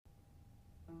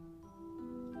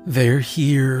They're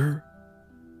here.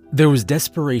 There was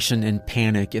desperation and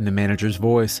panic in the manager's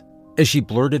voice as she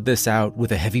blurted this out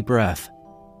with a heavy breath.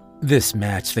 This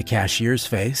matched the cashier's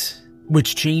face,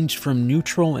 which changed from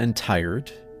neutral and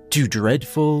tired to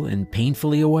dreadful and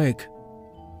painfully awake.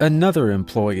 Another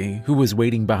employee who was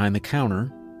waiting behind the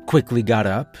counter quickly got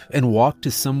up and walked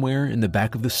to somewhere in the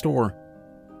back of the store.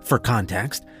 For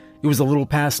context, it was a little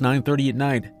past 9:30 at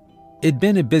night. It'd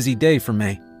been a busy day for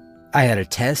me. I had a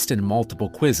test and multiple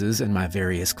quizzes in my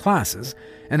various classes,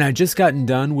 and I'd just gotten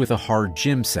done with a hard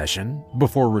gym session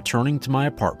before returning to my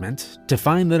apartment to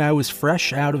find that I was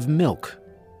fresh out of milk.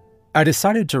 I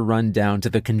decided to run down to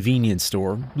the convenience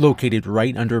store located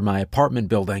right under my apartment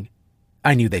building.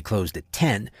 I knew they closed at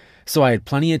 10, so I had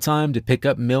plenty of time to pick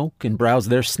up milk and browse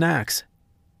their snacks.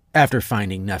 After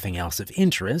finding nothing else of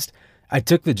interest, I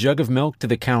took the jug of milk to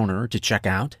the counter to check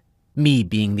out, me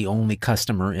being the only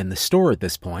customer in the store at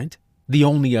this point, the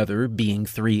only other being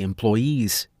 3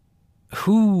 employees.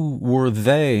 Who were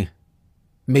they?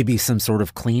 Maybe some sort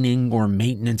of cleaning or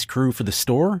maintenance crew for the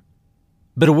store?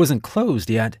 But it wasn't closed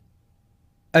yet.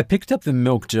 I picked up the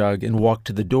milk jug and walked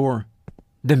to the door.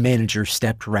 The manager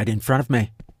stepped right in front of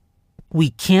me. "We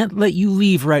can't let you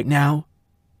leave right now,"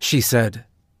 she said.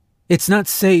 "It's not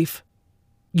safe.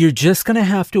 You're just gonna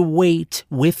have to wait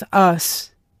with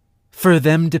us for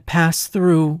them to pass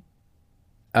through."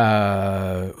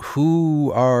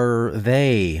 Who are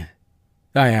they?"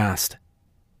 I asked.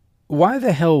 Why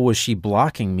the hell was she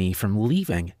blocking me from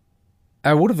leaving?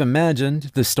 I would have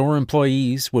imagined the store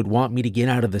employees would want me to get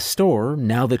out of the store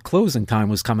now that closing time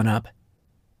was coming up.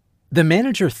 The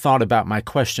manager thought about my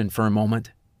question for a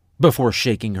moment, before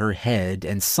shaking her head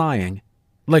and sighing,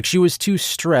 like she was too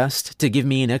stressed to give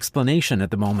me an explanation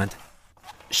at the moment.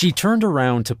 She turned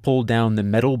around to pull down the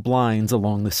metal blinds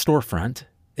along the storefront,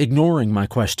 ignoring my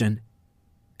question.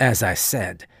 As I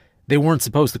said, they weren't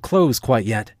supposed to close quite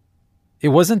yet. It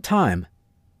wasn't time.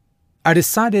 I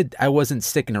decided I wasn't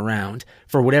sticking around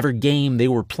for whatever game they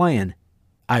were playing.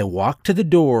 I walked to the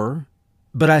door,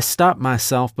 but I stopped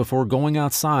myself before going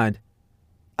outside.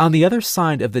 On the other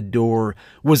side of the door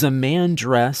was a man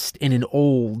dressed in an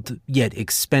old, yet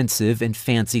expensive and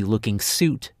fancy-looking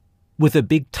suit, with a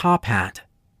big top hat.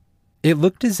 It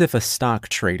looked as if a stock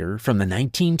trader from the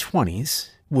 1920s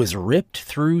was ripped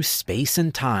through space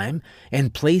and time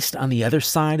and placed on the other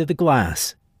side of the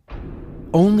glass.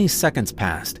 Only seconds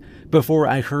passed before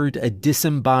I heard a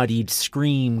disembodied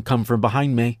scream come from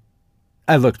behind me.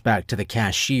 I looked back to the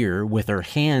cashier with her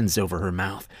hands over her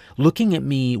mouth, looking at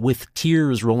me with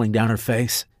tears rolling down her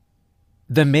face.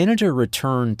 The manager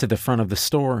returned to the front of the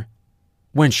store.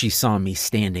 When she saw me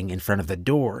standing in front of the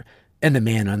door and the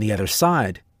man on the other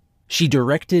side, she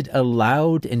directed a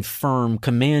loud and firm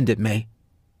command at me.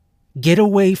 "Get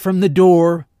away from the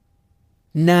door.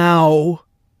 Now."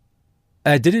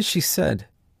 I did as she said,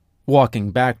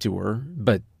 walking back to her,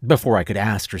 but before I could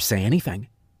ask or say anything,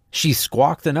 she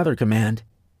squawked another command.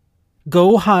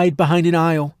 "Go hide behind an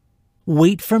aisle.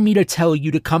 Wait for me to tell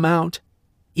you to come out.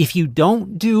 If you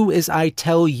don't do as I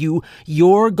tell you,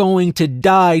 you're going to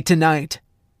die tonight.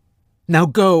 Now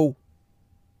go."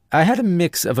 I had a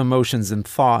mix of emotions and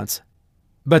thoughts,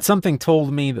 but something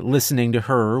told me that listening to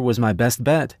her was my best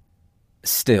bet.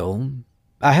 Still,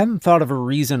 I hadn't thought of a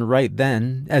reason right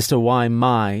then as to why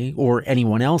my or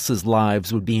anyone else's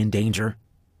lives would be in danger.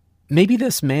 Maybe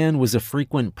this man was a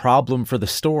frequent problem for the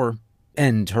store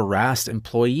and harassed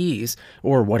employees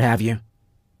or what have you.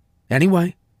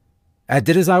 Anyway, I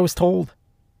did as I was told.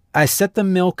 I set the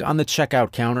milk on the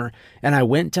checkout counter and I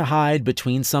went to hide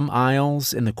between some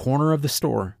aisles in the corner of the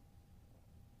store.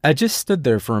 I just stood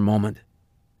there for a moment,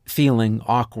 feeling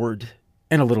awkward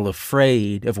and a little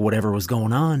afraid of whatever was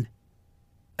going on.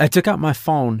 I took out my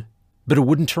phone, but it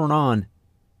wouldn't turn on.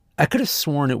 I could have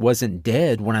sworn it wasn't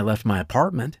dead when I left my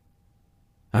apartment.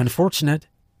 Unfortunate.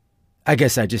 I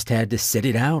guess I just had to sit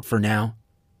it out for now.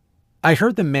 I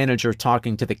heard the manager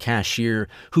talking to the cashier,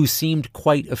 who seemed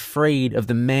quite afraid of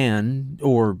the man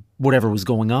or whatever was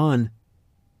going on.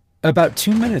 About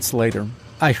 2 minutes later,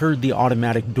 I heard the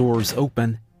automatic doors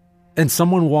open, and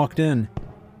someone walked in.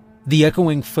 The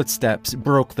echoing footsteps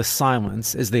broke the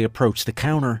silence as they approached the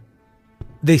counter.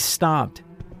 They stopped,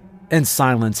 and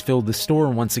silence filled the store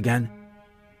once again,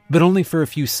 but only for a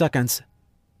few seconds.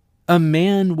 A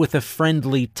man with a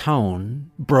friendly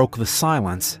tone broke the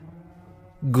silence.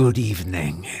 "Good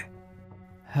evening."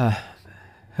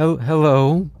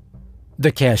 Hello?"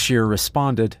 the cashier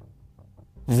responded.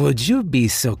 "Would you be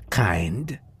so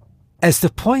kind as to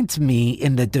point me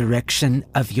in the direction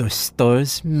of your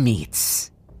store's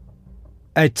meats?"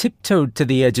 I tiptoed to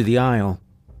the edge of the aisle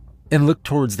and looked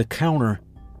towards the counter.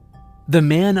 The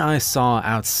man I saw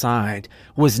outside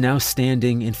was now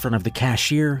standing in front of the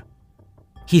cashier.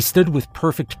 He stood with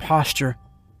perfect posture.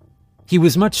 He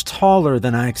was much taller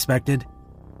than I expected.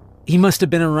 He must have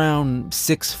been around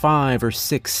 6'5" or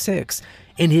 6'6",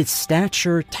 and his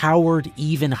stature towered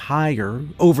even higher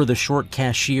over the short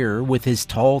cashier with his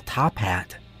tall top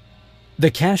hat.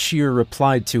 The cashier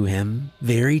replied to him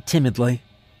very timidly.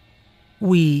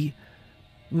 We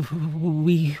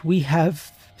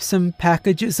have some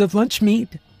packages of lunch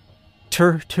meat.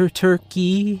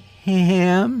 Turkey,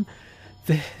 ham.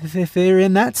 They're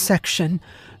in that section.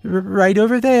 Right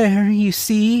over there, you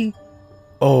see.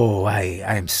 Oh,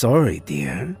 I'm sorry,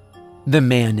 dear. The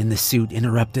man in the suit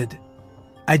interrupted.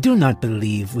 I do not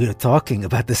believe we are talking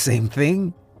about the same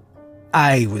thing.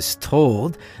 I was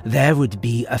told there would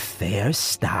be a fair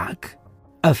stock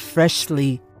of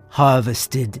freshly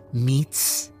harvested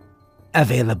meats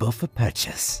available for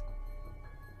purchase.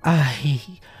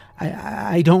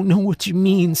 I don't know what you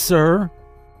mean, sir.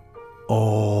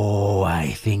 Oh, I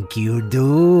think you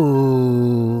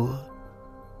do.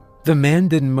 The man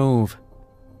didn't move.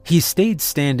 He stayed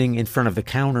standing in front of the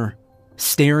counter,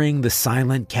 staring the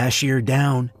silent cashier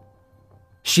down.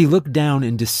 She looked down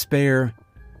in despair.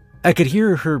 I could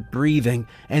hear her breathing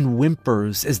and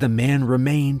whimpers as the man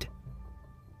remained.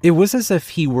 It was as if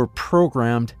he were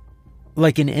programmed,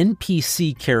 like an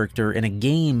NPC character in a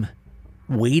game,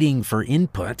 waiting for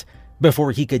input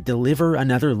before he could deliver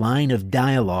another line of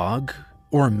dialogue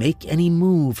or make any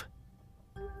move.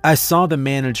 I saw the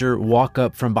manager walk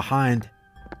up from behind.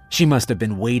 She must have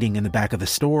been waiting in the back of the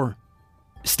store.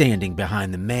 Standing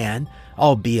behind the man,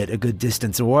 albeit a good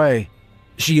distance away,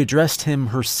 she addressed him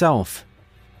herself.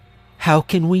 How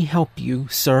can we help you,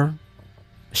 sir?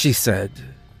 She said,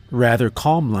 rather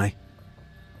calmly.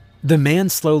 The man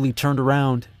slowly turned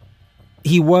around.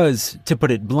 He was, to put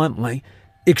it bluntly,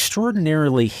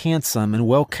 extraordinarily handsome and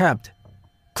well-kept,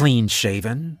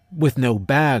 clean-shaven, with no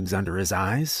bags under his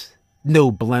eyes,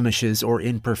 no blemishes or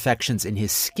imperfections in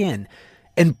his skin,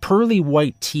 and pearly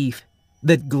white teeth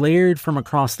that glared from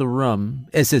across the room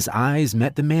as his eyes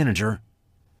met the manager.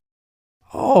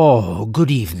 Oh,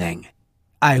 good evening.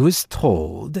 I was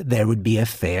told there would be a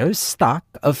fair stock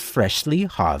of freshly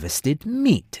harvested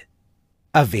meat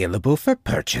available for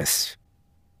purchase.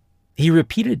 He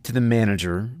repeated to the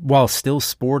manager while still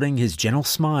sporting his gentle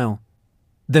smile.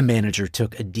 The manager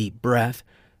took a deep breath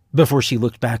before she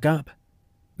looked back up,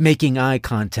 making eye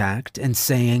contact and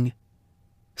saying,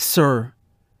 Sir,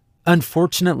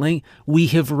 unfortunately, we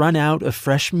have run out of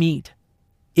fresh meat.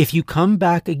 If you come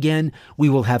back again, we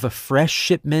will have a fresh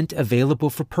shipment available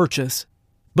for purchase,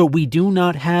 but we do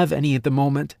not have any at the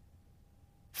moment.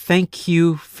 Thank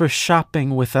you for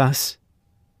shopping with us.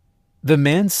 The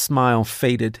man's smile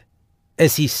faded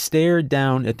as he stared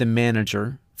down at the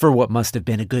manager for what must have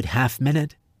been a good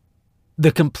half-minute.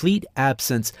 The complete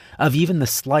absence of even the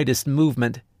slightest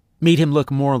movement made him look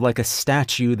more like a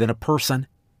statue than a person.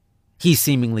 He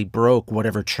seemingly broke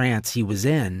whatever trance he was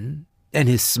in, and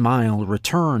his smile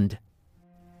returned.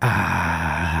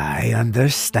 I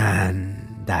understand.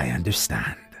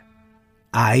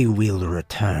 I will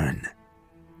return.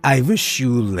 I wish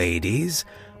you ladies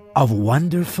a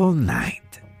wonderful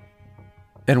night.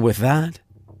 And with that,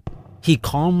 he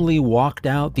calmly walked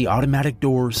out the automatic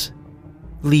doors,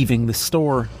 leaving the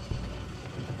store.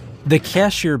 The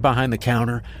cashier behind the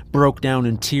counter broke down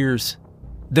in tears.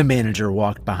 The manager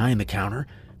walked behind the counter,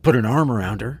 put an arm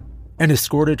around her, and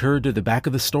escorted her to the back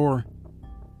of the store.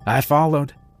 I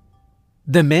followed.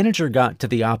 The manager got to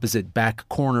the opposite back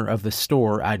corner of the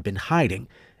store I'd been hiding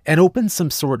and opened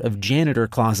some sort of janitor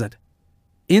closet.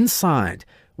 Inside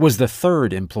was the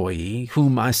third employee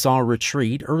whom I saw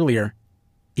retreat earlier.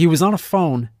 He was on a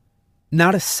phone,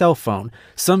 not a cell phone,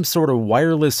 some sort of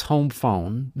wireless home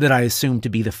phone that I assumed to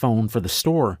be the phone for the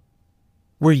store.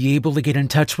 Were you able to get in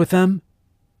touch with them?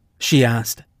 She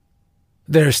asked.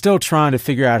 They're still trying to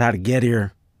figure out how to get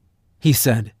here, he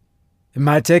said. It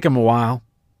might take them a while.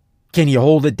 Can you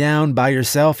hold it down by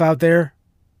yourself out there?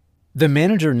 The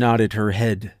manager nodded her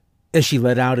head as she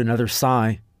let out another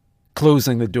sigh,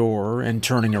 closing the door and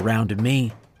turning around to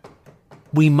me.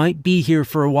 We might be here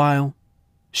for a while,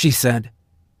 she said.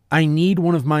 I need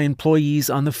one of my employees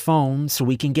on the phone so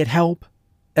we can get help,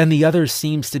 and the other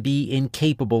seems to be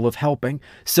incapable of helping,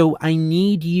 so I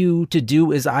need you to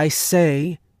do as I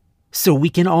say so we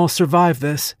can all survive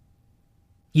this.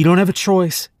 You don't have a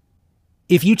choice.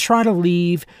 If you try to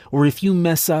leave or if you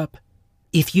mess up,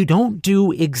 if you don't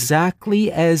do exactly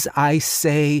as I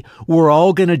say, we're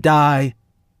all gonna die.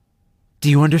 Do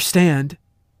you understand?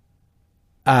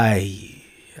 Yeah,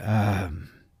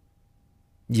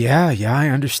 I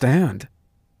understand,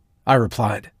 I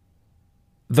replied.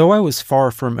 Though I was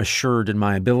far from assured in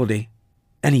my ability,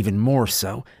 and even more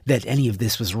so that any of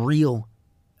this was real,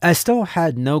 I still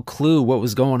had no clue what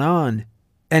was going on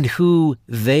and who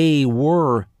they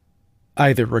were,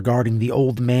 either regarding the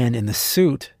old man in the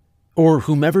suit or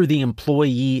whomever the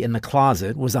employee in the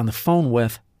closet was on the phone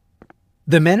with.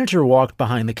 The manager walked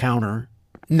behind the counter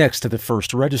next to the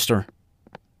first register.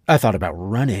 I thought about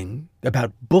running,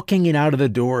 about booking it out of the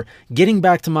door, getting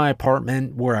back to my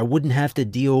apartment where I wouldn't have to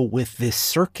deal with this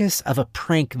circus of a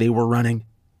prank they were running.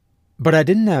 But I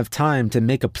didn't have time to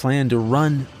make a plan to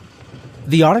run.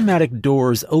 The automatic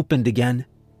doors opened again,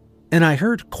 and I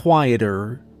heard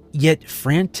quieter, yet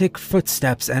frantic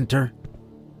footsteps enter.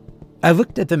 I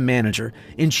looked at the manager,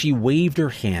 and she waved her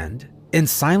hand and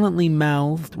silently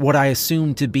mouthed what I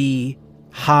assumed to be,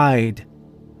 "Hide,"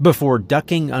 before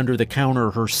ducking under the counter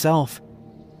herself.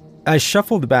 I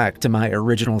shuffled back to my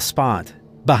original spot,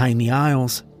 behind the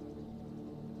aisles.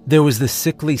 There was the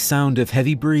sickly sound of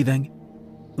heavy breathing,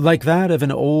 like that of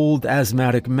an old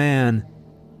asthmatic man.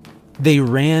 They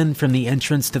ran from the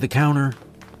entrance to the counter.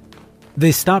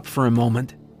 They stopped for a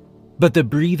moment, but the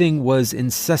breathing was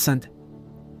incessant.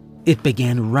 It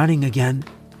began running again.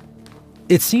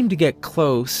 It seemed to get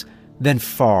close, then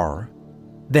far,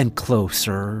 then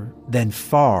closer, then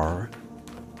far,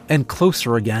 and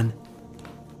closer again.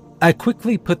 I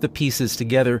quickly put the pieces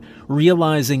together,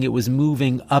 realizing it was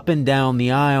moving up and down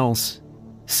the aisles,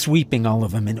 sweeping all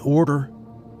of them in order,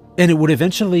 and it would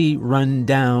eventually run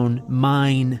down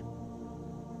mine.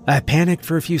 I panicked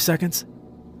for a few seconds,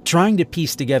 trying to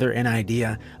piece together an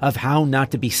idea of how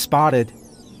not to be spotted.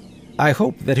 I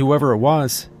hoped that whoever it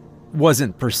was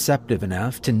wasn't perceptive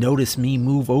enough to notice me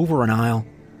move over an aisle.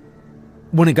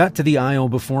 When it got to the aisle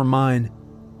before mine,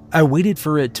 I waited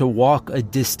for it to walk a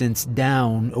distance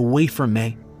down away from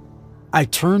me. I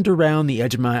turned around the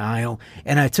edge of my aisle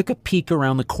and I took a peek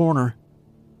around the corner.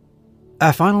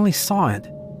 I finally saw it.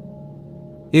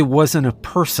 It wasn't a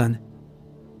person.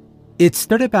 It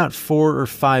stood about 4 or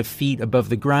 5 feet above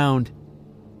the ground.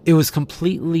 It was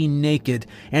completely naked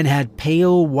and had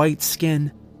pale white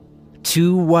skin,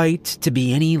 too white to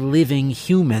be any living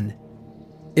human.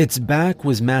 Its back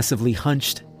was massively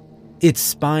hunched, its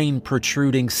spine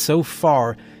protruding so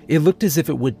far it looked as if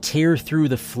it would tear through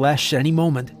the flesh any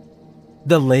moment.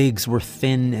 The legs were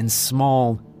thin and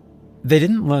small. They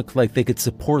didn't look like they could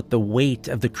support the weight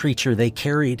of the creature they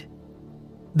carried.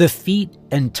 The feet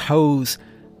and toes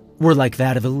were like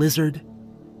that of a lizard.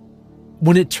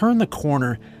 When it turned the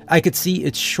corner, I could see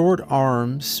its short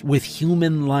arms with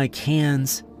human-like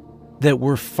hands that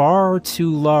were far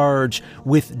too large,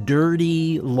 with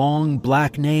dirty, long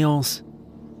black nails.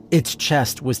 Its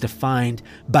chest was defined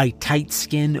by tight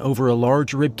skin over a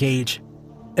large ribcage,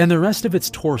 and the rest of its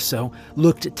torso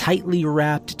looked tightly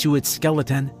wrapped to its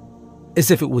skeleton, as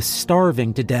if it was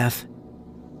starving to death.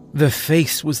 The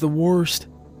face was the worst.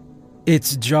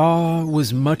 Its jaw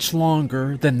was much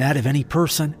longer than that of any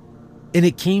person, and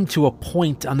it came to a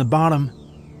point on the bottom,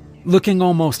 looking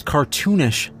almost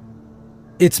cartoonish.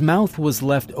 Its mouth was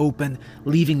left open,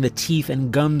 leaving the teeth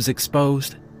and gums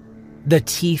exposed. The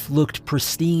teeth looked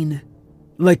pristine,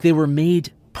 like they were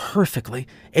made perfectly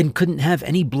and couldn't have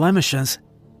any blemishes.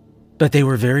 But they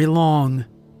were very long.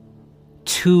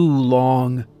 Too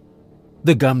long.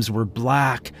 The gums were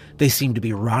black. They seemed to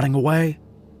be rotting away.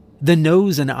 The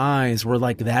nose and eyes were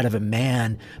like that of a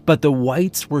man, but the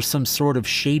whites were some sort of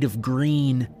shade of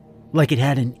green, like it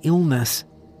had an illness.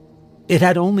 It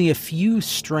had only a few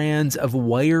strands of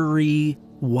wiry,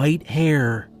 white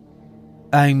hair.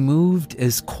 I moved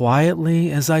as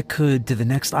quietly as I could to the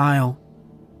next aisle.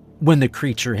 When the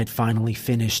creature had finally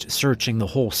finished searching the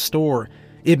whole store,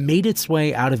 it made its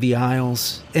way out of the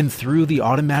aisles and through the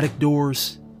automatic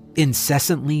doors,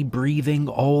 incessantly breathing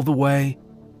all the way,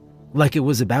 like it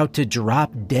was about to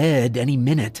drop dead any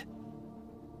minute.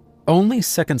 Only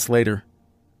seconds later,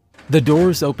 the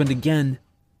doors opened again.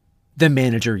 The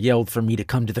manager yelled for me to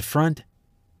come to the front.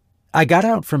 I got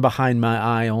out from behind my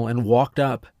aisle and walked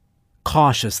up,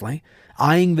 cautiously,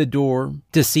 eyeing the door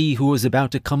to see who was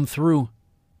about to come through,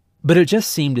 but it just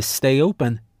seemed to stay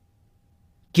open.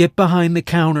 "Get behind the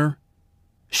counter,"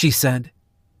 she said.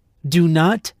 "Do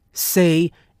not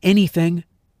say anything.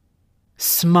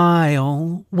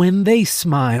 Smile when they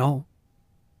smile."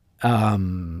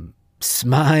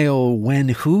 Smile when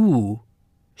who?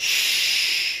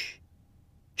 Shh,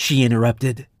 she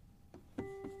interrupted.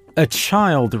 A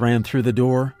child ran through the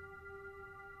door.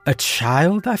 A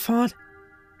child, I thought?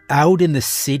 Out in the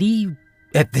city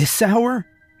at this hour?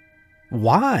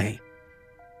 Why?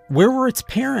 Where were its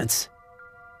parents?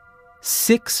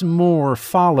 6 more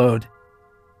followed.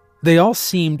 They all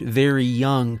seemed very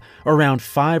young, around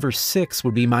 5 or 6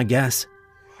 would be my guess.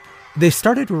 They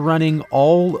started running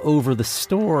all over the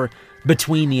store,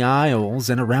 between the aisles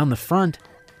and around the front.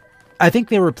 I think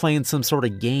they were playing some sort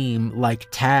of game like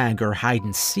tag or hide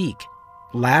and seek,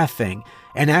 laughing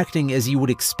and acting as you would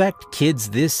expect kids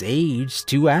this age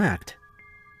to act.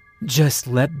 "Just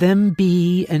let them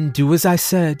be and do as I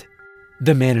said,"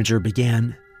 the manager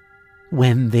began.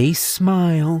 "When they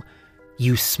smile,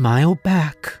 you smile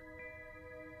back."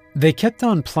 They kept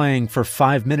on playing for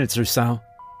 5 minutes or so,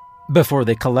 before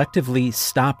they collectively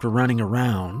stopped running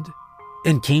around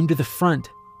and came to the front.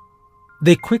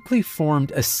 They quickly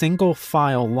formed a single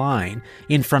file line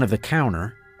in front of the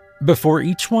counter before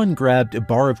each one grabbed a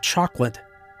bar of chocolate.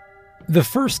 The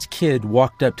first kid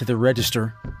walked up to the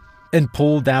register and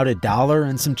pulled out $1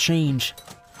 and some change.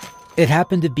 It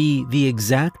happened to be the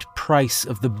exact price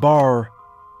of the bar,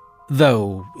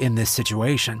 though in this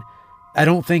situation, I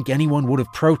don't think anyone would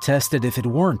have protested if it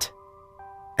weren't.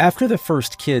 After the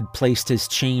first kid placed his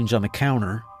change on the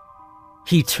counter,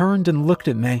 he turned and looked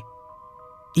at me.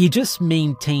 He just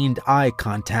maintained eye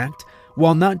contact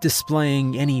while not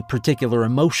displaying any particular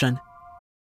emotion.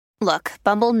 "Look,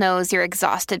 Bumble knows you're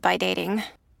exhausted by dating.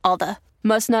 All the,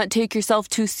 must not take yourself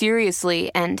too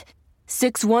seriously, and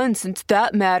 6'1" since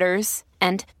that matters,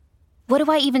 and what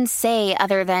do I even say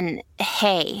other than,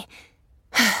 hey?"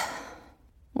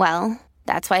 Well,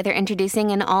 that's why they're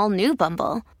introducing an all-new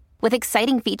Bumble, with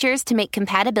exciting features to make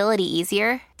compatibility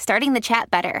easier, starting the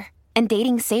chat better, and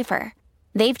dating safer.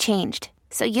 They've changed,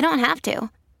 so you don't have to.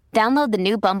 Download the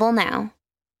new Bumble now.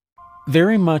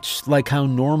 Very much like how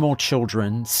normal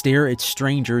children stare at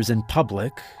strangers in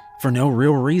public for no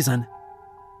real reason.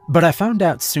 But I found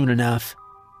out soon enough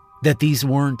that these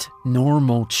weren't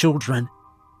normal children.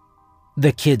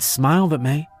 The kids smiled at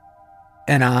me,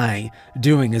 and I,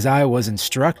 doing as I was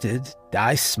instructed,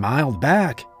 I smiled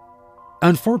back.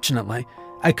 Unfortunately,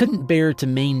 I couldn't bear to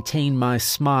maintain my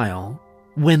smile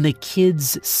when the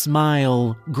kid's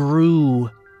smile grew,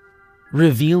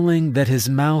 revealing that his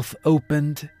mouth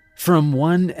opened from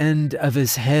one end of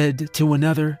his head to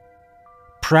another,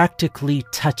 practically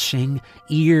touching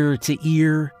ear to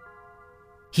ear.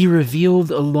 He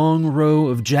revealed a long row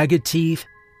of jagged teeth.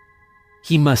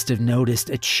 He must have noticed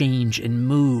a change in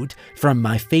mood from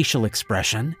my facial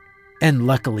expression, and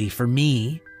luckily for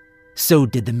me, so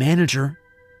did the manager.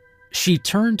 She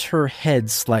turned her head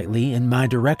slightly in my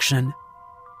direction.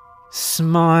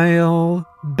 "Smile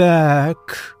back,"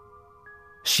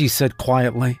 she said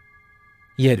quietly,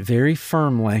 yet very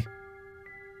firmly.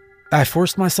 I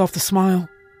forced myself to smile,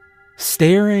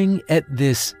 staring at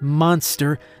this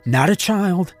monster, not a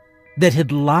child, that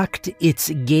had locked its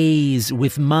gaze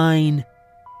with mine.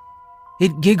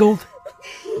 It giggled,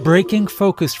 breaking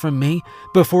focus from me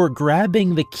before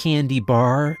grabbing the candy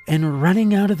bar and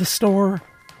running out of the store.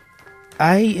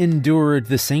 I endured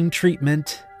the same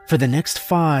treatment for the next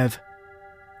 5.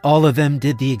 All of them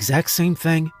did the exact same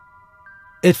thing.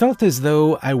 It felt as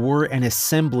though I were an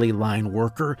assembly line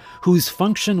worker whose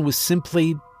function was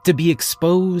simply to be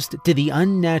exposed to the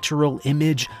unnatural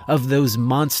image of those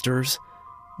monsters,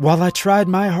 while I tried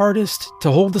my hardest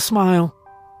to hold a smile.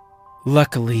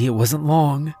 Luckily, it wasn't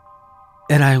long,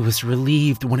 and I was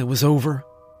relieved when it was over.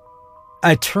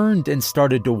 I turned and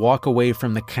started to walk away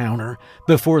from the counter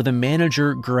before the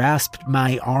manager grasped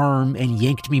my arm and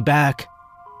yanked me back.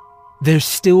 "There's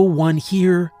still one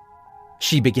here,"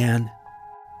 she began.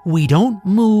 "We don't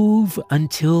move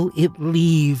until it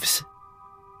leaves."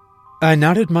 I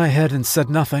nodded my head and said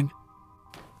nothing.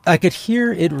 I could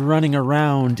hear it running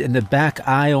around in the back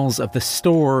aisles of the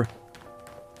store.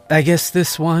 I guess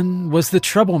this one was the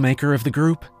troublemaker of the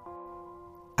group.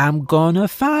 "I'm gonna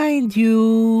find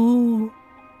you,"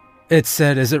 it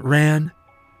said as it ran.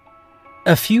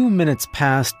 A few minutes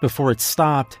passed before it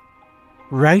stopped,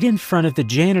 right in front of the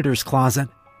janitor's closet.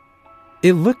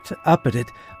 It looked up at it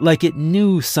like it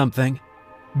knew something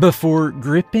before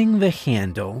gripping the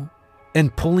handle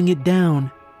and pulling it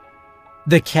down.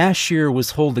 The cashier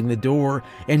was holding the door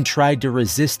and tried to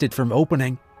resist it from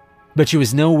opening, but she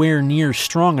was nowhere near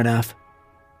strong enough.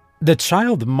 The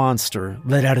child monster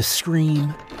let out a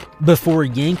scream before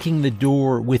yanking the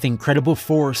door with incredible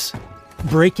force,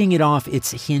 breaking it off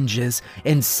its hinges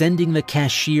and sending the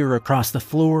cashier across the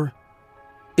floor.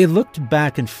 It looked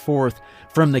back and forth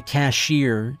from the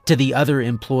cashier to the other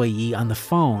employee on the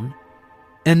phone,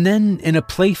 and then in a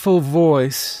playful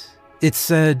voice, it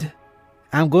said,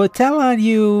 "I'm going to tell on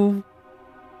you,"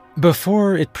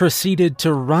 before it proceeded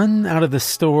to run out of the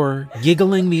store,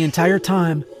 giggling the entire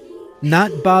time,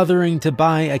 not bothering to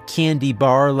buy a candy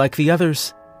bar like the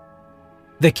others.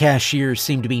 The cashier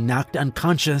seemed to be knocked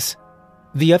unconscious,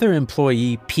 The other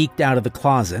employee peeked out of the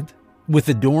closet, with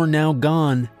the door now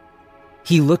gone.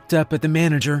 He looked up at the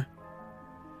manager.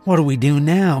 What do we do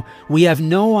now? We have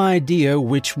no idea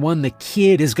which one the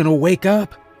kid is going to wake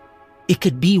up. It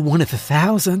could be one of the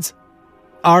thousands.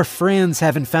 Our friends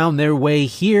haven't found their way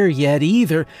here yet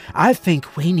either. I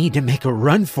think we need to make a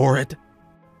run for it.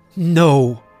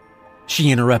 No,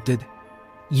 she interrupted.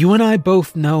 You and I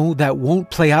both know that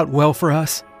won't play out well for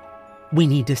us. We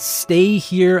need to stay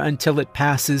here until it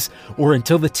passes or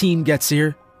until the team gets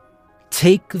here.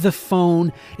 Take the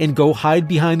phone and go hide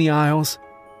behind the aisles.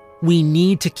 We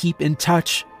need to keep in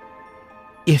touch.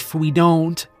 If we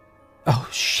don't... Oh,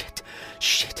 shit,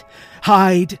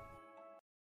 hide.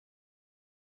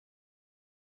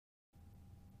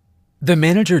 The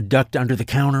manager ducked under the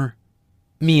counter.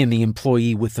 Me and the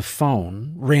employee with the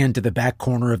phone ran to the back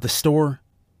corner of the store.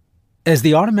 As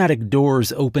the automatic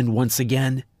doors opened once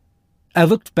again, I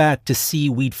looked back to see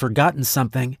we'd forgotten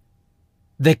something.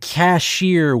 The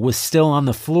cashier was still on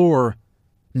the floor,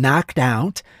 knocked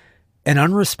out and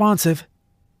unresponsive.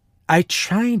 I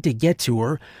tried to get to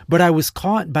her, but I was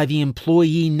caught by the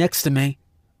employee next to me,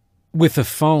 with the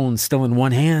phone still in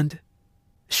one hand.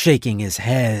 Shaking his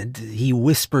head, he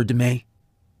whispered to me,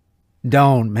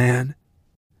 "Don't, man.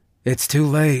 It's too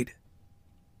late."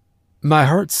 My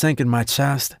heart sank in my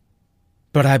chest,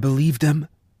 but I believed him.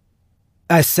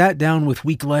 I sat down with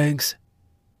weak legs.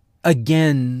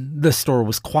 Again, the store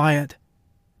was quiet.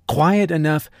 Quiet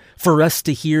enough for us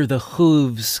to hear the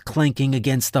hooves clanking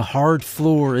against the hard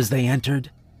floor as they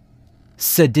entered.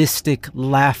 Sadistic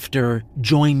laughter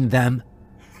joined them.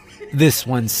 This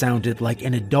one sounded like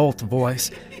an adult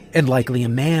voice, and likely a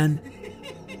man.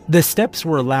 The steps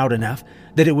were loud enough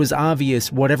that it was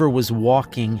obvious whatever was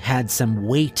walking had some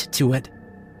weight to it.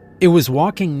 It was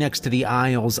walking next to the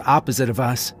aisles opposite of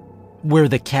us, where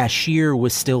the cashier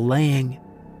was still laying.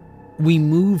 We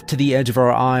moved to the edge of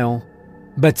our aisle,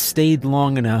 but stayed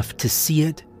long enough to see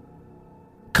it.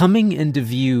 Coming into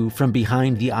view from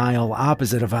behind the aisle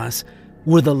opposite of us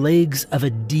were the legs of a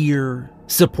deer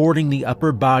supporting the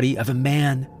upper body of a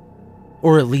man,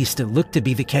 or at least it looked to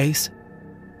be the case.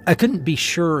 I couldn't be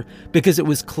sure because it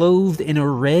was clothed in a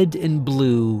red and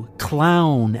blue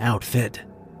clown outfit.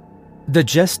 The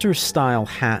jester-style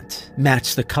hat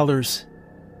matched the colors.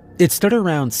 It stood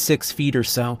around 6 feet or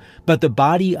so, but the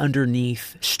body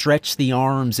underneath stretched the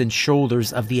arms and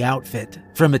shoulders of the outfit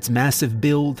from its massive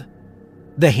build.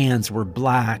 The hands were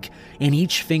black, and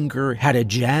each finger had a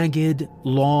jagged,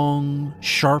 long,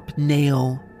 sharp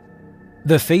nail.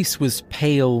 The face was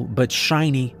pale but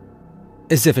shiny,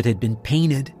 as if it had been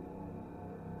painted.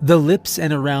 The lips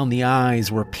and around the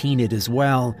eyes were painted as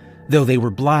well, though they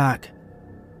were black.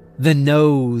 The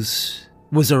nose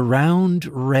was a round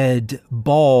red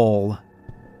ball.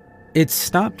 It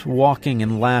stopped walking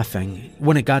and laughing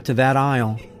when it got to that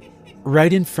aisle,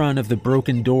 right in front of the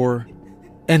broken door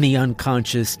and the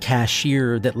unconscious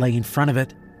cashier that lay in front of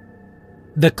it.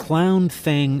 The clown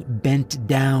thing bent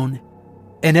down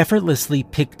and effortlessly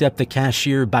picked up the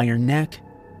cashier by her neck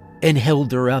and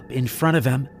held her up in front of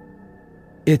him.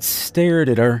 It stared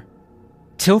at her,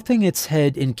 tilting its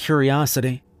head in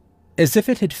curiosity, as if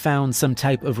it had found some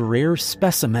type of rare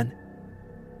specimen.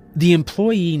 The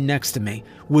employee next to me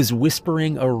was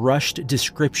whispering a rushed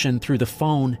description through the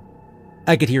phone.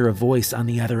 I could hear a voice on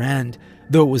the other end,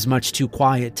 though it was much too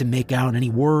quiet to make out any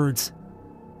words.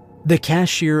 The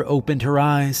cashier opened her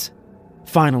eyes,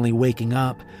 finally waking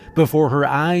up, before her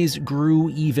eyes grew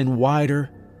even wider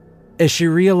as she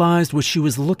realized what she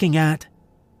was looking at.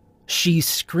 She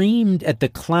screamed at the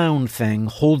clown thing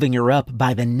holding her up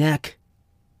by the neck.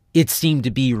 It seemed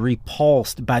to be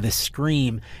repulsed by the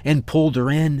scream and pulled her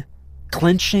in,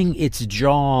 clenching its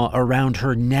jaw around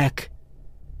her neck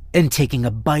and taking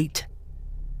a bite.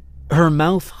 Her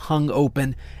mouth hung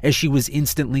open as she was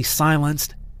instantly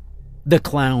silenced. The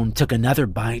clown took another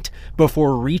bite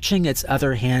before reaching its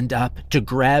other hand up to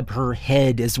grab her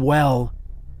head as well.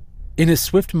 In a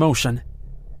swift motion,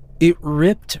 it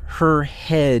ripped her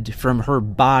head from her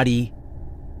body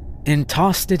and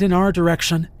tossed it in our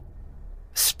direction.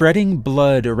 Spreading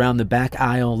blood around the back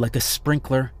aisle like a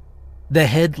sprinkler, the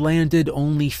head landed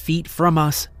only feet from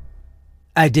us.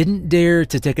 I didn't dare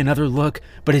to take another look,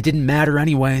 but it didn't matter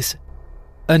anyways.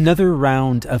 Another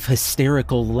round of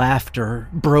hysterical laughter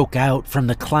broke out from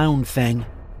the clown thing.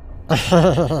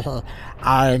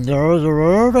 I know you're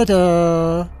over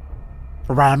there.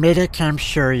 Want me to come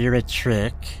show you a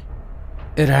trick?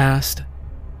 It asked.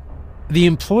 The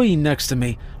employee next to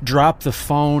me dropped the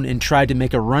phone and tried to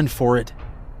make a run for it.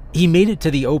 He made it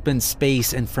to the open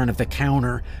space in front of the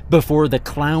counter before the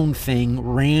clown thing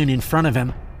ran in front of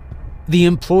him. The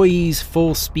employee's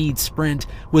full-speed sprint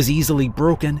was easily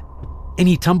broken, and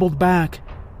he tumbled back.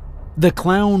 The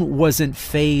clown wasn't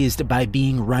fazed by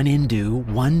being run into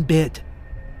one bit.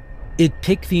 It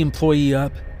picked the employee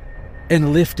up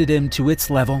and lifted him to its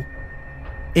level,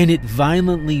 and it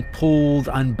violently pulled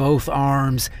on both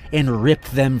arms and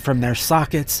ripped them from their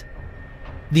sockets.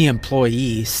 The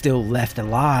employee, still left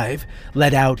alive,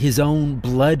 let out his own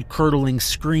blood-curdling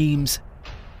screams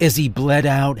as he bled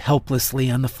out helplessly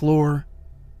on the floor.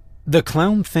 The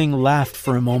clown thing laughed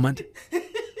for a moment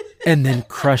and then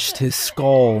crushed his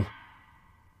skull.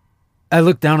 I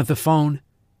looked down at the phone,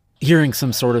 hearing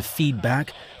some sort of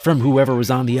feedback from whoever was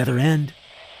on the other end.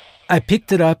 I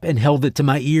picked it up and held it to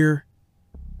my ear.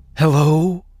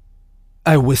 "Hello?"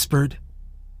 I whispered.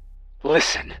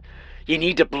 "Listen, you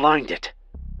need to blind it.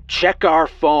 Check our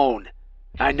phone.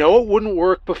 I know it wouldn't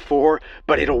work before,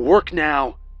 but it'll work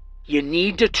now. You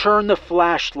need to turn the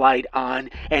flashlight on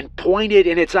and point it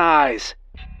in its eyes.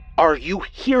 Are you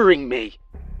hearing me?"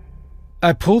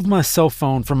 I pulled my cell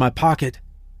phone from my pocket.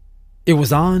 It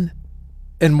was on,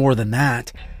 and more than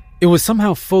that, it was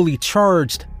somehow fully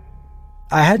charged.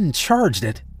 I hadn't charged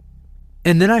it.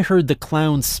 And then I heard the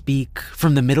clown speak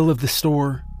from the middle of the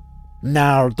store.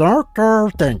 "Now don't go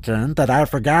thinking that I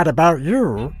forgot about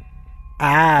you.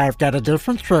 I've got a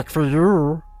different trick for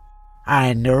you.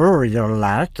 I know you'll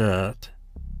like it."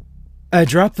 I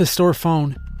dropped the store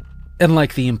phone, and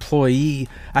like the employee,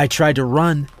 I tried to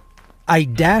run. I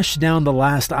dashed down the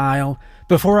last aisle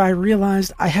before I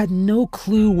realized I had no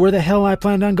clue where the hell I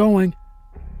planned on going.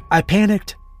 I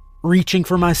panicked, reaching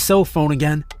for my cell phone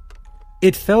again.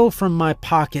 It fell from my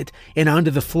pocket and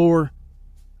onto the floor.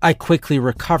 I quickly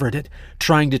recovered it,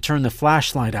 trying to turn the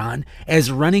flashlight on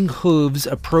as running hooves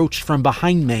approached from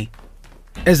behind me.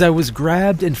 As I was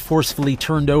grabbed and forcefully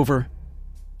turned over,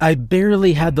 I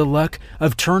barely had the luck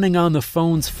of turning on the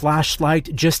phone's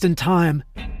flashlight just in time.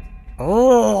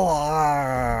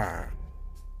 "Oh!"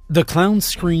 The clown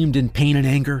screamed in pain and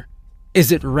anger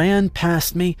as it ran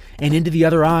past me and into the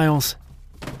other aisles.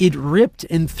 It ripped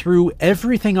and threw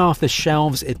everything off the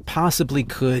shelves it possibly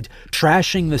could,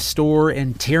 trashing the store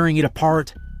and tearing it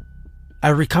apart. I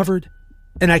recovered,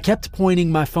 and I kept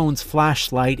pointing my phone's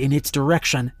flashlight in its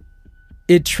direction.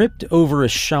 It tripped over a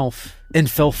shelf and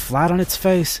fell flat on its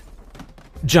face.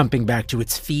 Jumping back to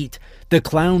its feet, the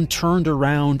clown turned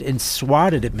around and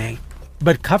swatted at me,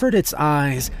 but covered its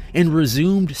eyes and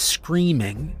resumed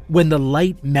screaming when the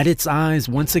light met its eyes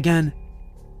once again.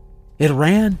 It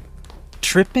ran,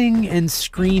 tripping and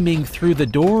screaming through the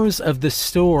doors of the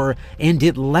store, and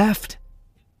it left.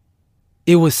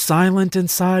 It was silent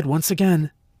inside once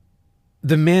again.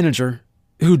 The manager,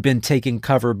 who'd been taking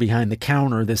cover behind the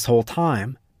counter this whole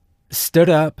time, stood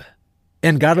up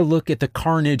and got a look at the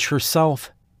carnage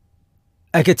herself.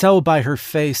 I could tell by her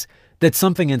face that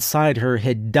something inside her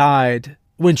had died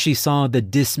when she saw the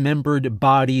dismembered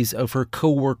bodies of her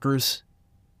coworkers,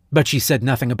 but she said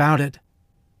nothing about it.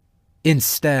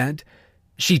 Instead,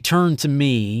 she turned to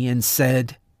me and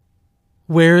said,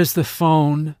 "Where is the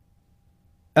phone?"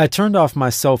 I turned off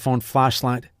my cell phone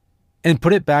flashlight and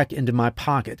put it back into my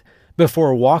pocket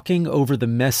before walking over the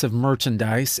mess of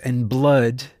merchandise and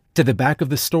blood to the back of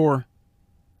the store.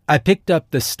 I picked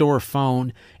up the store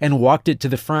phone and walked it to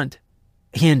the front,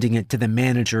 handing it to the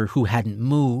manager who hadn't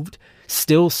moved,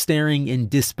 still staring in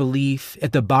disbelief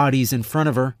at the bodies in front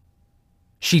of her.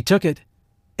 She took it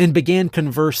and began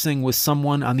conversing with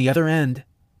someone on the other end.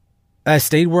 I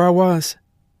stayed where I was,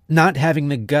 not having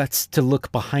the guts to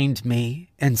look behind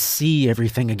me and see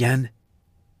everything again.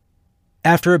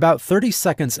 After about 30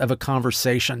 seconds of a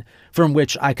conversation from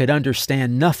which I could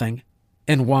understand nothing,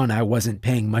 and one I wasn't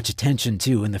paying much attention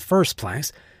to in the first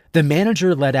place, the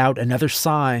manager let out another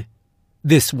sigh,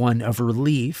 this one of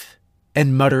relief,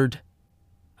 and muttered,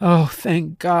 "Oh,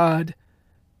 thank God.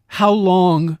 How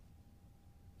long?"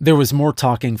 There was more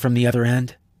talking from the other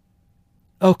end.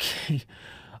 Okay,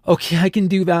 I can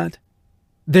do that.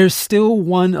 There's still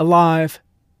one alive.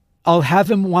 I'll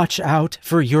have him watch out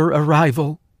for your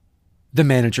arrival," the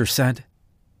manager said.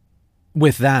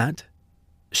 With that,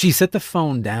 she set the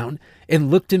phone down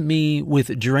and looked at me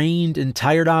with drained and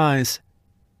tired eyes.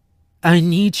 "I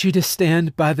need you to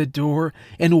stand by the door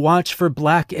and watch for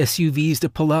black SUVs to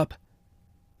pull up.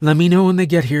 Let me know when they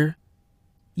get here.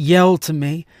 Yell to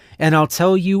me, and I'll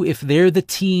tell you if they're the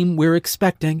team we're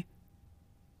expecting.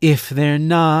 If they're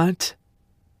not,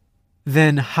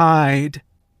 then hide.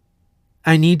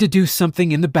 I need to do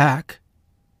something in the back."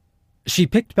 She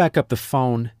picked back up the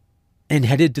phone and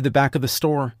headed to the back of the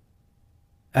store.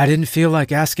 I didn't feel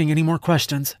like asking any more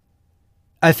questions.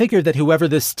 I figured that whoever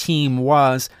this team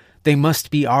was, they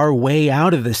must be our way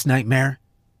out of this nightmare.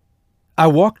 I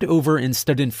walked over and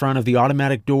stood in front of the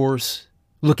automatic doors,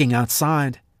 looking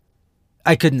outside.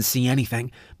 I couldn't see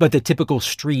anything but the typical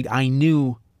street I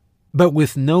knew, but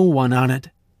with no one on it.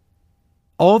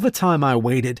 All the time I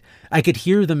waited, I could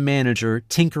hear the manager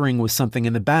tinkering with something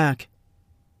in the back.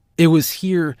 It was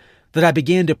here that I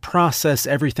began to process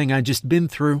everything I'd just been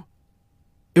through.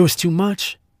 It was too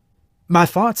much. My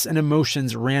thoughts and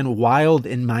emotions ran wild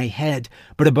in my head,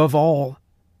 but above all,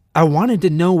 I wanted to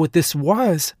know what this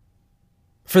was.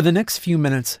 For the next few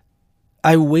minutes,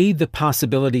 I weighed the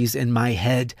possibilities in my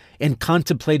head and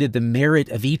contemplated the merit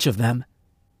of each of them.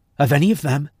 Of any of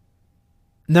them.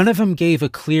 None of them gave a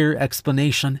clear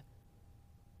explanation.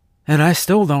 And I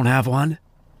still don't have one.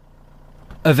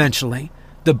 Eventually,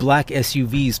 the black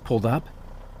SUVs pulled up,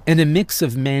 and a mix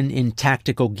of men in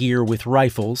tactical gear with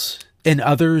rifles and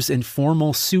others in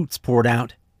formal suits poured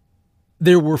out.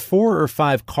 There were 4 or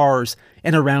 5 cars,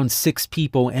 and around 6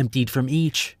 people emptied from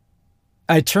each.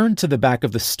 I turned to the back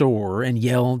of the store and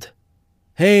yelled,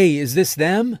 "Hey, is this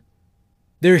them?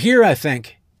 They're here, I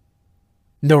think."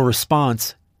 No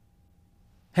response.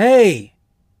 "Hey!"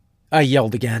 I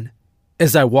yelled again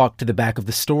as I walked to the back of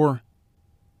the store.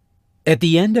 At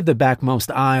the end of the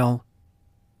backmost aisle,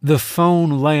 the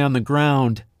phone lay on the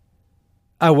ground.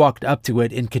 I walked up to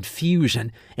it in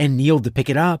confusion and kneeled to pick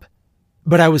it up,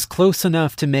 but I was close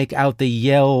enough to make out the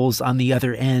yells on the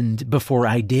other end before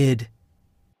I did.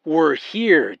 "We're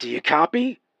here, do you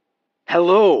copy?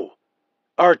 Hello?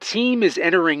 Our team is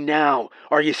entering now.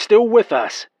 Are you still with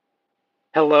us?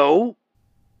 Hello?"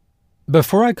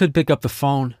 Before I could pick up the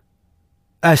phone,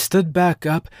 I stood back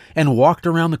up and walked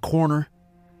around the corner,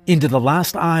 into the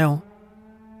last aisle.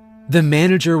 The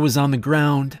manager was on the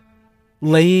ground,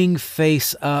 laying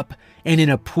face up and in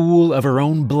a pool of her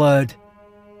own blood.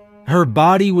 Her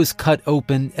body was cut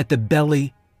open at the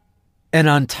belly, and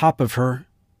on top of her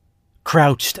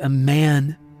crouched a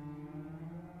man.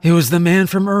 It was the man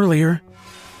from earlier,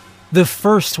 the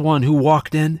first one who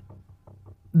walked in.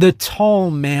 The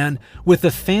tall man with the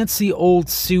fancy old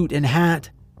suit and hat.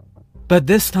 But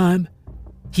this time,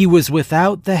 he was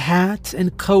without the hat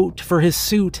and coat for his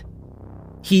suit.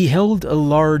 He held a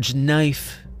large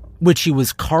knife, which he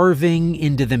was carving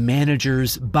into the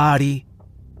manager's body.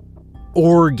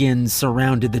 Organs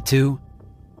surrounded the two.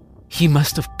 He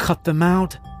must have cut them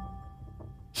out.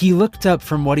 He looked up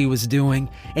from what he was doing,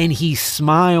 and he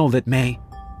smiled at me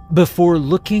before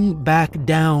looking back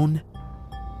down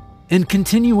and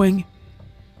continuing.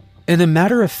 In a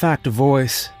matter-of-fact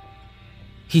voice,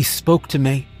 he spoke to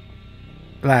me.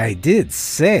 "I did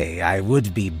say I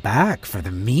would be back for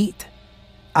the meat.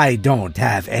 I don't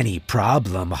have any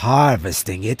problem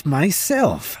harvesting it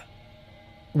myself."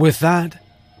 With that,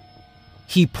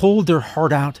 he pulled her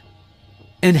heart out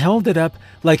and held it up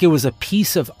like it was a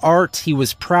piece of art he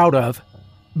was proud of,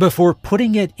 before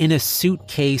putting it in a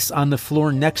suitcase on the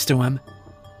floor next to him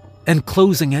and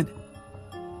closing it.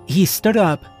 He stood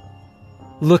up,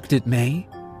 looked at me,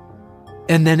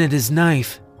 and then at his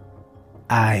knife.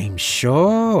 "I'm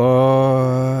sure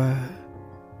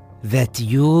that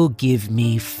you'll give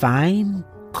me fine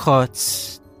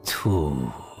cuts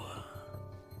too."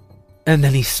 And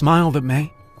then he smiled at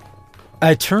me.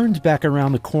 I turned back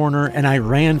around the corner and I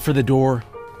ran for the door,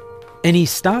 and he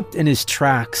stopped in his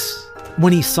tracks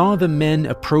when he saw the men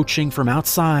approaching from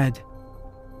outside.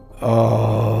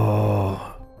 "Oh,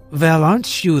 well,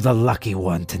 aren't you the lucky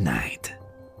one tonight?"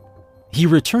 He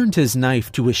returned his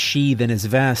knife to a sheath in his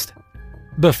vest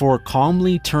before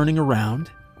calmly turning around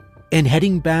and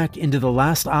heading back into the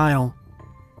last aisle.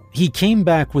 He came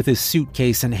back with his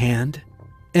suitcase in hand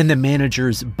and the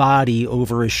manager's body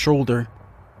over his shoulder,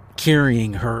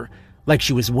 carrying her like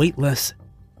she was weightless.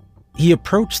 He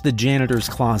approached the janitor's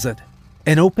closet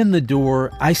and opened the door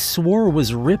I swore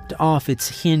was ripped off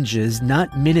its hinges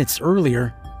not minutes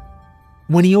earlier.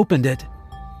 When he opened it,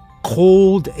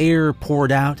 cold air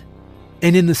poured out,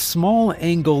 and in the small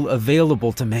angle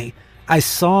available to me, I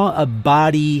saw a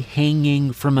body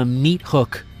hanging from a meat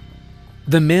hook.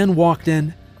 The man walked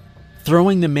in,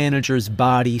 throwing the manager's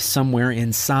body somewhere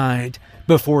inside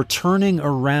before turning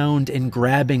around and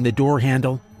grabbing the door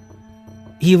handle.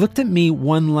 He looked at me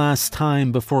one last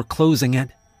time before closing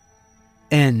it,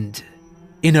 and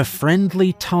in a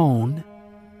friendly tone,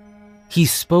 he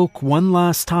spoke one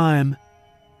last time,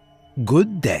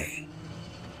 "Good day."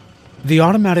 The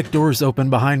automatic doors opened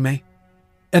behind me,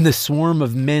 and the swarm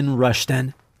of men rushed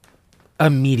in.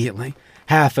 Immediately,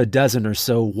 half a dozen or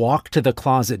so walked to the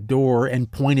closet door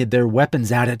and pointed their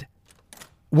weapons at it.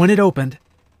 When it opened,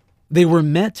 they were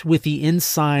met with the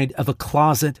inside of a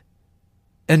closet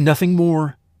and nothing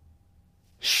more.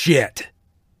 "Shit,"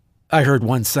 I heard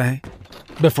one say.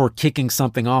 before kicking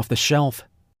something off the shelf.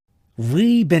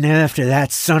 "We've been after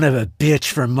that son of a bitch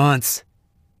for months.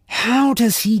 How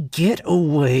does he get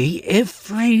away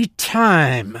every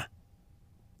time?"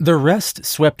 The rest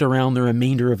swept around the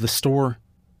remainder of the store.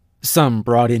 Some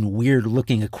brought in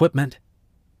weird-looking equipment.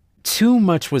 Too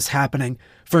much was happening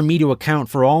for me to account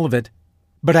for all of it,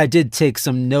 but I did take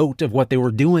some note of what they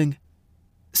were doing.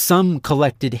 Some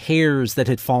collected hairs that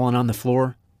had fallen on the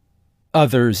floor.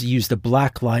 Others used a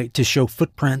black light to show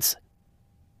footprints.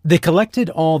 They collected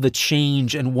all the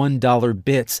change and $1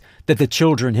 bits that the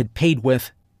children had paid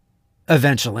with.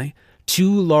 Eventually,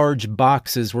 2 large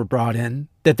boxes were brought in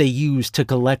that they used to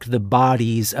collect the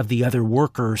bodies of the other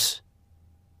workers.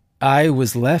 I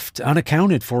was left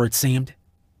unaccounted for, it seemed.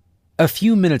 A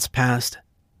few minutes passed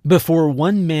before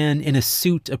one man in a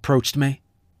suit approached me.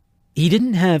 He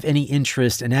didn't have any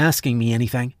interest in asking me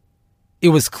anything. It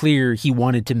was clear he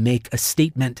wanted to make a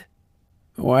statement.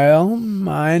 "Well,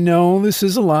 I know this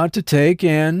is a lot to take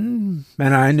in,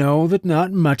 and I know that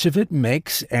not much of it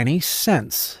makes any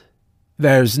sense.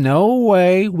 There's no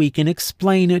way we can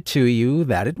explain it to you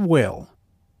that it will.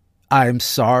 I'm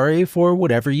sorry for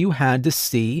whatever you had to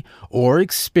see or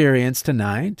experience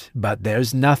tonight, but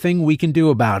there's nothing we can do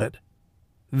about it.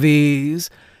 These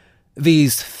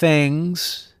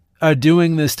things are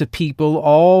doing this to people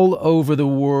all over the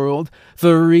world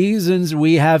for reasons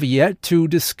we have yet to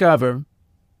discover.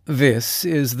 This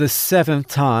is the 7th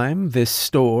time this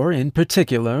store in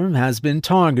particular has been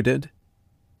targeted.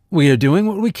 We are doing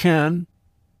what we can.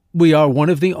 We are one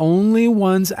of the only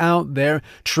ones out there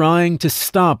trying to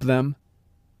stop them.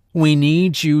 We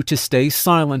need you to stay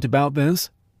silent about this.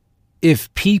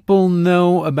 If people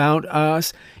know about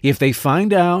us, if they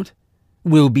find out,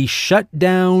 we'll be shut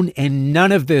down and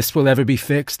none of this will ever be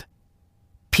fixed.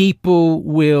 People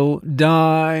will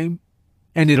die,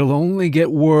 and it'll only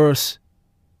get worse.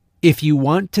 If you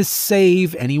want to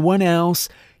save anyone else,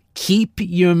 keep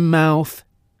your mouth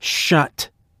shut."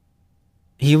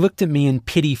 He looked at me in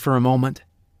pity for a moment,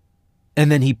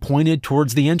 and then he pointed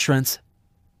towards the entrance.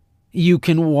 "You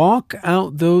can walk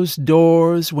out those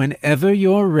doors whenever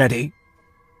you're ready."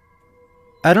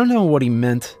 I don't know what he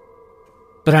meant,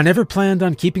 but I never planned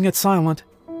on keeping it silent.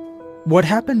 What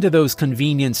happened to those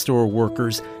convenience store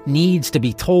workers needs to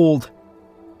be told.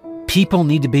 People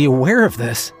need to be aware of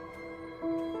this.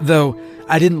 Though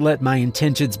I didn't let my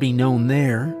intentions be known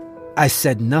there, I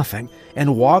said nothing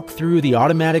and walked through the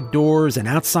automatic doors and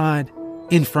outside,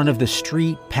 in front of the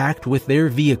street packed with their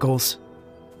vehicles.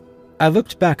 I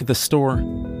looked back at the store.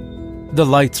 The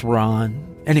lights were on,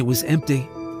 and it was empty.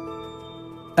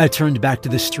 I turned back to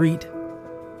the street.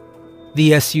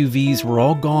 The SUVs were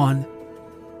all gone.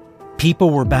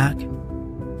 People were back,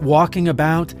 walking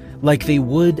about like they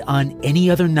would on any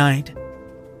other night.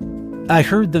 I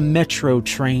heard the metro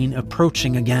train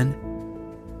approaching again.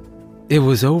 It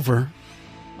was over.